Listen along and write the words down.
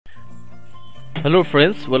Hello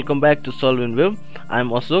friends, welcome back to Solving Web. I'm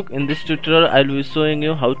Ashok. In this tutorial I will be showing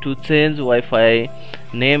you how to change Wi-Fi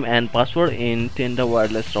name and password in Tenda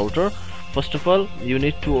wireless router. First of all, you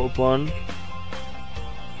need to open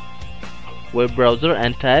web browser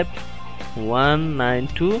and type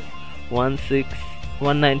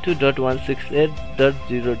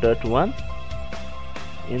 192.168.0.1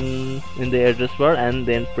 in the address bar and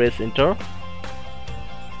then press enter.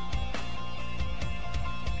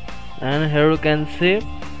 And here you can see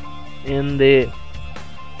in the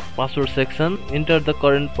password section, enter the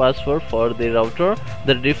current password for the router.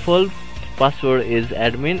 The default password is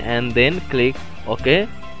admin and then click OK.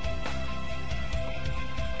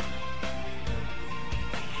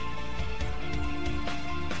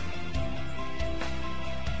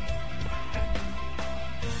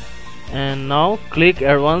 And now click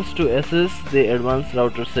advanced to access the advanced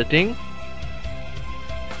router setting.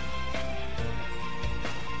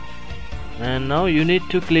 And now you need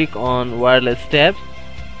to click on wireless tab.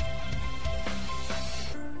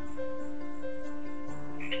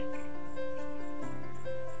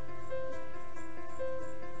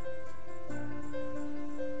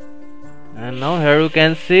 And now here you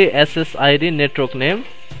can see SSID network name.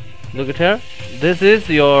 Look at here. This is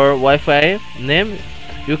your Wi-Fi name.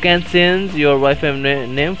 You can change your Wi-Fi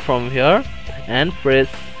name from here and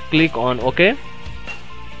click on OK.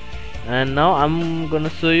 And now I'm gonna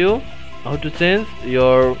show you how to change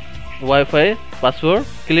your Wi-Fi password.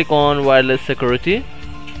 Click on wireless security.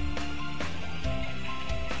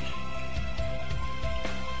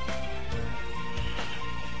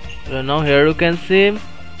 So now here you can see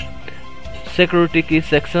security key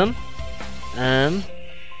section, and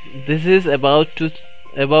this is about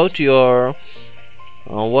your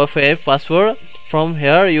Wi-Fi password. From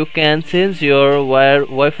here you can change your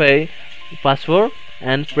Wi-Fi password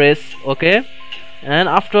and press OK. And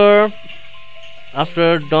after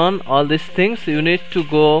done all these things, you need to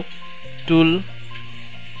go tool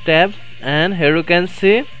tab, and here you can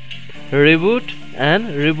see reboot and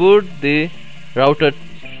reboot the router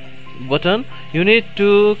button. You need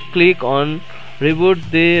to click on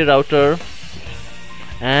reboot the router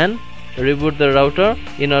and reboot the router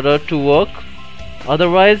in order to work.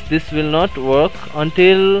 Otherwise this will not work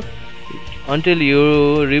until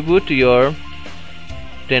you reboot your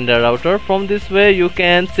Tenda router. From this way you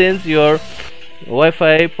can change your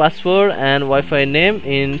Wi-Fi password and Wi-Fi name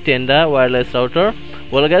in Tenda wireless router.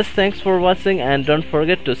 Well guys, thanks for watching and don't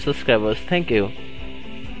forget to subscribe us. Thank you.